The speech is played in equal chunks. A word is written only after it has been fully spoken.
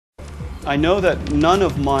I know that none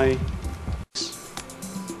of my,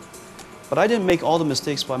 but I didn't make all the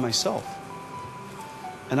mistakes by myself.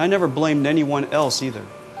 And I never blamed anyone else either.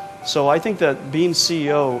 So I think that being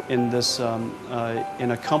CEO in this,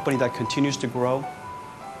 in a company that continues to grow,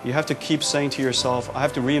 you have to keep saying to yourself, I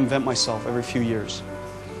have to reinvent myself every few years.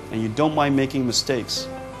 And you don't mind making mistakes.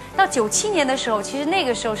 到97年的时候，其实那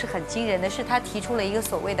个时候是很惊人的，是他提出了一个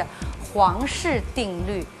所谓的皇室定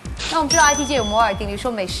律。那我们知道 IT 界有摩尔定律，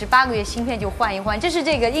说每18个月芯片就换一换，这是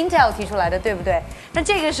这个 Intel 提出来的，对不对？那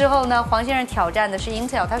这个时候呢，黄先生挑战的是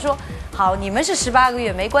Intel， 他说：好，你们是18个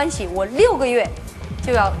月没关系，我6个月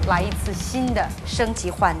就要来一次新的升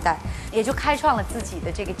级换代，也就开创了自己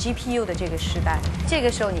的这个 GPU 的这个时代。这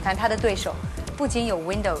个时候，你看他的对手不仅有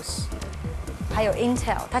Windows， 还有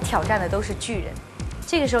Intel， 他挑战的都是巨人。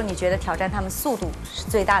这个时候，你觉得挑战他们速度是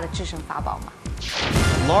最大的制胜法宝吗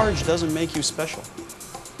 ？Large doesn't make you special.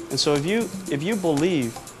 And so if you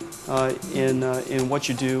believe in what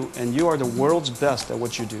you do and you are the world's best at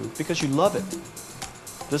what you do because you love it,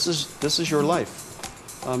 this is your life.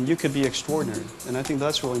 You could be extraordinary, and I think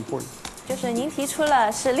that's really important. 就是您提出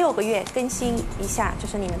了是6个月更新一下，就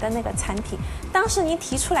是你们的那个产品。当时您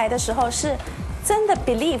提出来的时候，是真的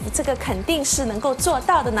believe 这个肯定是能够做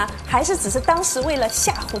到的呢，还是只是当时为了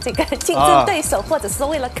吓唬这个竞争对手，或者是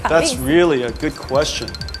为了That's really a good question.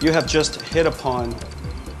 You have just hit upon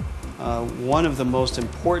one of the most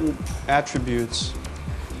important attributes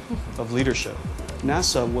of leadership.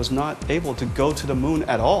 NASA was not able to go to the moon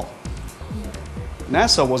at all.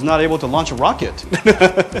 NASA was not able to launch a rocket.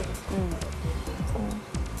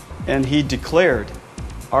 And he declared,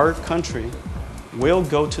 our country will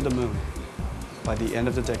go to the moon by the end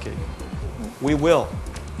of the decade. We will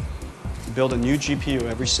build a new GPU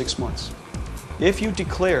every 6 months. If you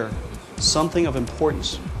declare something of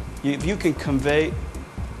importance, if you can convey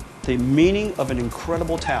the meaning of an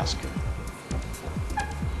incredible task,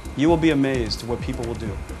 you will be amazed what people will do.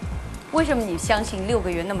 为什么你相信6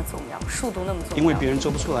个月那么重要，速度那么重要？因为别人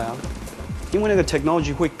做不出来啊，因为那个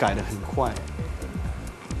technology 会改得很快，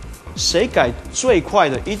谁改最快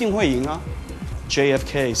的一定会赢啊。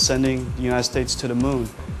JFK sending the United States to the moon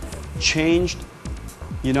changed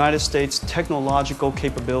United States technological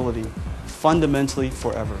capability fundamentally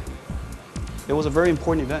forever. It was a very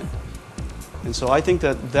important event. And so I think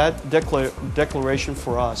that declaration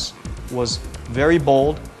for us was very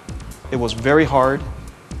bold. It was very hard,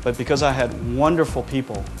 but because I had wonderful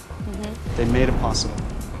people, they made it possible.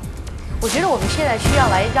 我觉得我们现在需要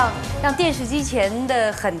来让电视机前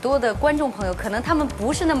的很多的观众朋友，可能他们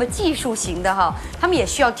不是那么技术型的哈，他们也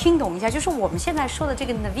需要听懂一下，就是我们现在说的这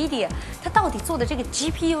个 Nvidia， 它到底做的这个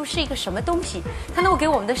GPU 是一个什么东西？它能够给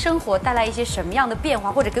我们的生活带来一些什么样的变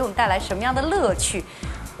化，或者给我们带来什么样的乐趣？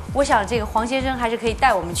我想这个黄先生还是可以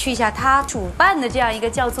带我们去一下他主办的这样一个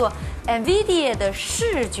叫做 Nvidia 的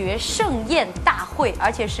视觉盛宴大会，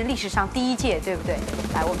而且是历史上第1届，对不对？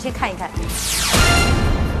来，我们先看一看。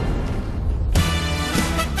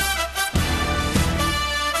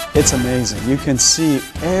It's amazing. You can see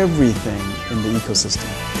everything in the ecosystem.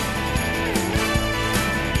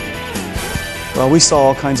 Well, we saw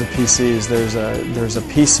all kinds of PCs. There's a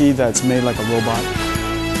PC that's made like a robot.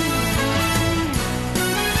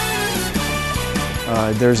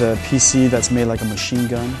 There's a PC that's made like a machine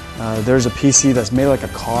gun. There's a PC that's made like a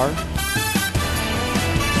car.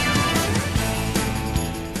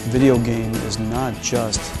 Video game is not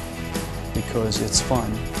just because it's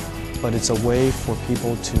fun, but it's a way for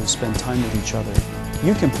people to spend time with each other.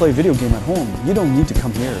 You can play video game at home. You don't need to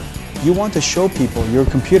come here. You want to show people your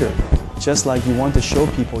computer, just like you want to show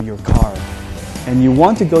people your car. And you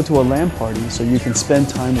want to go to a LAN party so you can spend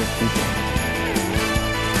time with people.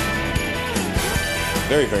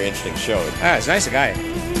 Very, very interesting show. Ah, he's a nice guy.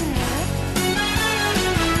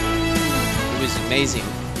 It was amazing.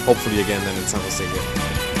 Hopefully again then in San Jose.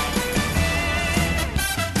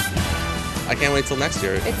 I can't wait till next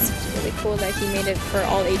year. It's really cool that he made it for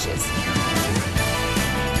all ages.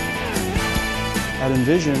 At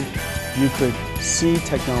Envision, you could see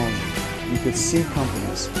technology, you could see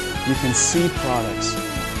companies, you can see products,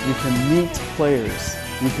 you can meet players,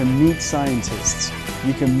 you can meet scientists,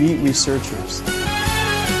 you can meet researchers.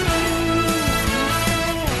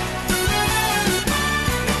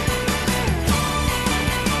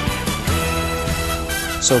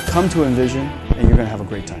 So come to Envision and you're going to have a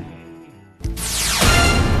great time.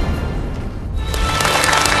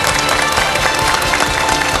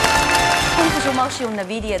 功夫熊猫是用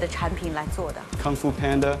Nvidia 的产品来做的。Kung Fu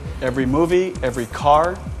Panda, every movie, every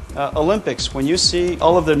car, Olympics, when you see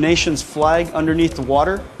all of the nations' flag underneath the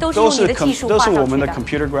water, 都是用你的技术画上去的。都是我们的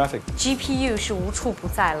computer graphic. GPU 是无处不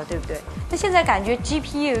在了，对不对？那现在感觉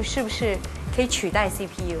GPU 是不是可以取代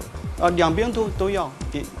CPU？两边都要。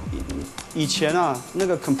以前啊，那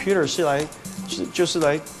个 computer 就是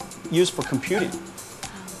来 use for computing.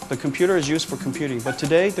 The computer is used for computing, but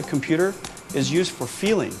today the computer is used for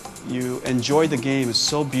feeling. You enjoy the game. It's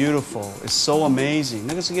so beautiful. It's so amazing.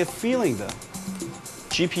 那个是个 feeling 的。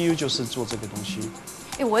GPU 就是做这个东西。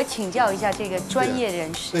我请教一下这个专业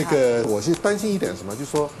人士。那个我是担心一点什么，就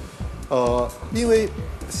是说，因为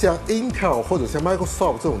像 Intel 或者像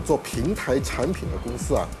Microsoft 这种做平台产品的公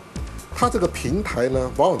司啊，它这个平台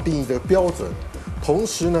呢，往往定义的标准，同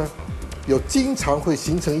时呢，经常会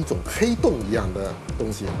形成一种黑洞一样的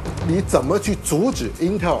东西。你怎么去阻止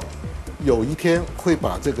Intel 有一天会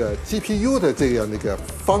把这个 GPU 的这样的一个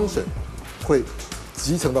function 会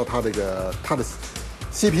集成到它的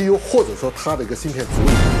CPU 或者说它的一个芯片组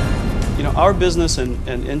里。You know, our business and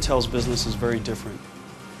Intel's business is very different.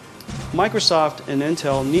 Microsoft and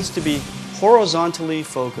Intel needs to be horizontally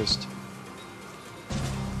focused.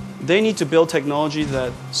 They need to build technology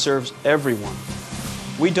that serves everyone.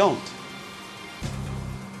 We don't.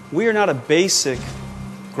 We are not a basic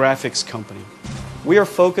graphics company. We are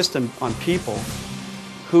focused on people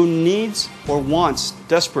who needs or wants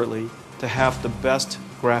desperately to have the best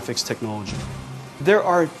graphics technology. There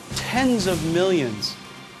are tens of millions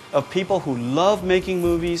of people who love making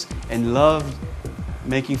movies and love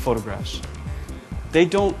making photographs.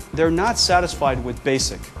 They're not satisfied with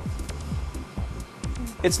basic.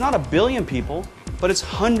 It's not a billion people, but it's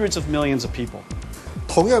hundreds of millions of people.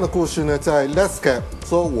 同样的故事呢，在 Netscape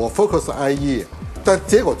说我 focus IE， 但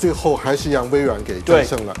结果最后还是让微软给战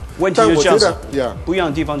胜了。问题就这样子，但我觉得不一样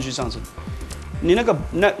的地方就是这样子。你那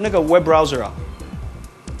个 web browser 啊，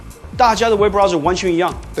大家的 web browser 完全一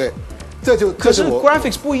样。对，可是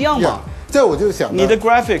graphics 不一样嘛。这我就想，你的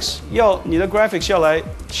graphics 要来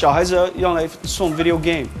小孩子要来送 video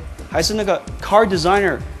game， 还是那个 car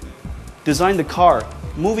designer design the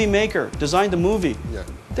car，movie maker design the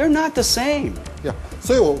movie。They're not the same.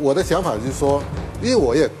 所以我的想法就是说，因为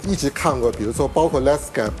我也一直看过，比如说包括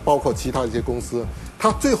Netscape， 包括其他一些公司，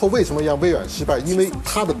它最后为什么让微软失败？因为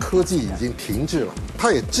它的科技已经停滞了，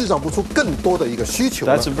它也制造不出更多的一个需求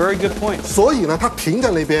了。That's a very good point. 所以呢，它停在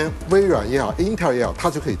那边，微软也好 ，Intel 也好，它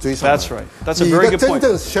就可以追上来。That's right. That's a very good point. 你的真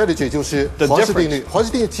正 strategy 就是华氏定律。华氏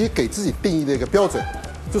定律其实给自己定义的一个标准，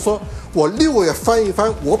就是说我6个月翻一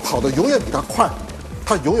翻，我跑得永远比它快，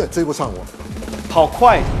它永远追不上我。跑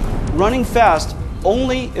快 ，running fast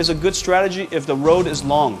only is a good strategy if the road is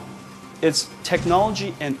long. It's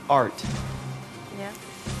technology and art.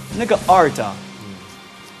 那个 art 啊，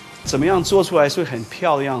怎么样做出来是很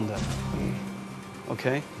漂亮的。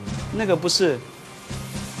OK， 那个不是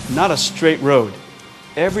not a straight road.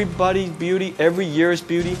 Everybody's beauty, every year's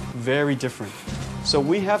beauty, very different. So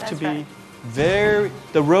we have to be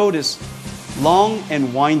the road is long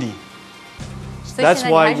and windy. That's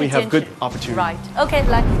why we have good opportunity. Right. OK，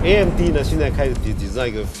 来。AMD 呢，现在开始design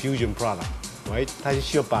一个 fusion product，right？ 它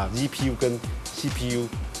需要把 GPU 跟 CPU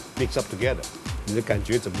mix up together。你的感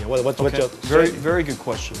觉怎么样？ Okay. Very good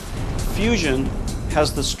question. Fusion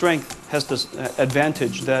has the strength, has this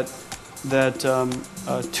advantage that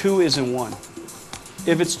two is in one.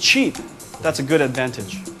 If it's cheap, that's a good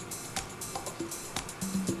advantage.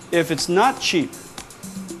 If it's not cheap,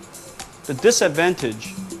 the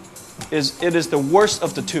disadvantage is it is the worst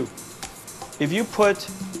of the two. If you put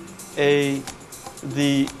the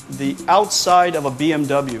outside of a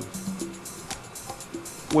BMW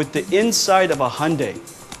with the inside of a Hyundai,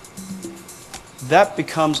 that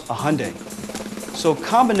becomes a Hyundai. So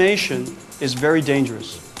combination is very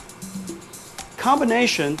dangerous.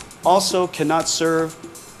 Combination also cannot serve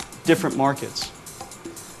different markets.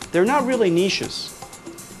 They're not really niches.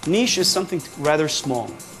 Niche is something rather small.